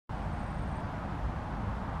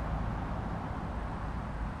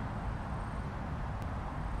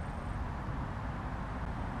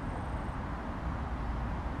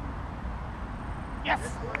Be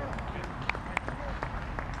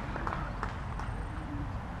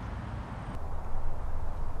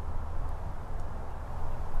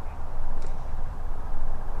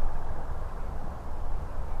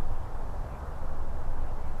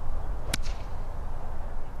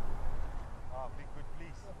good,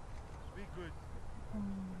 please. Be good.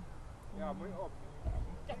 Ja, mooi op.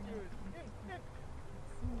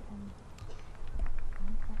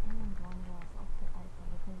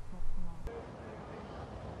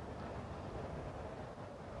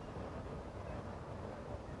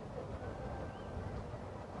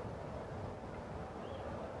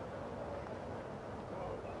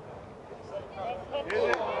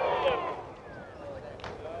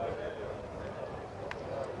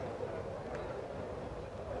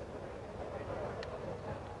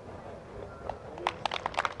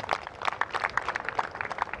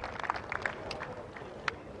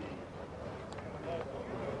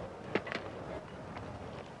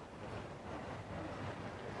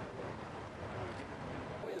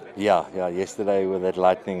 Yeah, yesterday with that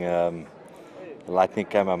lightning, the lightning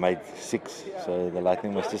came, I made 6, so the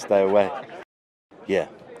lightning must just stay away. Yeah,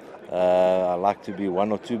 I like to be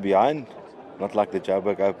 1 or 2 behind, not like the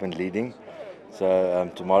Joburg Open leading.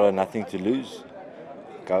 So tomorrow, nothing to lose,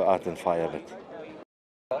 go out and fire it.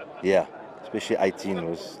 Yeah, especially 18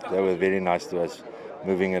 they were very nice to us,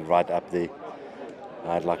 moving it right up there.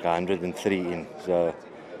 I had like 103 in, so.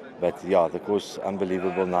 But yeah, the course,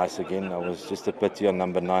 unbelievable nice again. I was just a pity on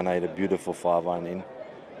number 9. I had a beautiful 5-iron in,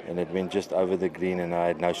 and it went just over the green, and I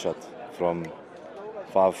had no shot from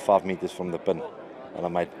 5 meters from the pin, and I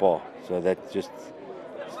made par. So that just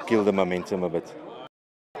killed the momentum a bit.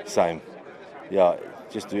 Same. Yeah,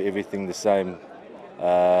 just do everything the same.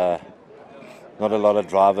 Not a lot of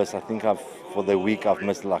drivers. I think for the week I've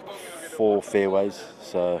missed like 4 fairways.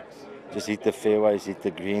 So just hit the fairways, hit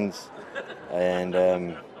the greens, and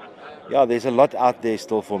yeah, there's a lot out there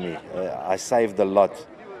still for me. I saved a lot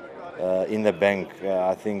in the bank.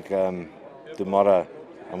 I think tomorrow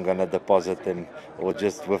I'm going to deposit them or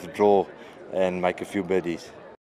just withdraw and make a few birdies.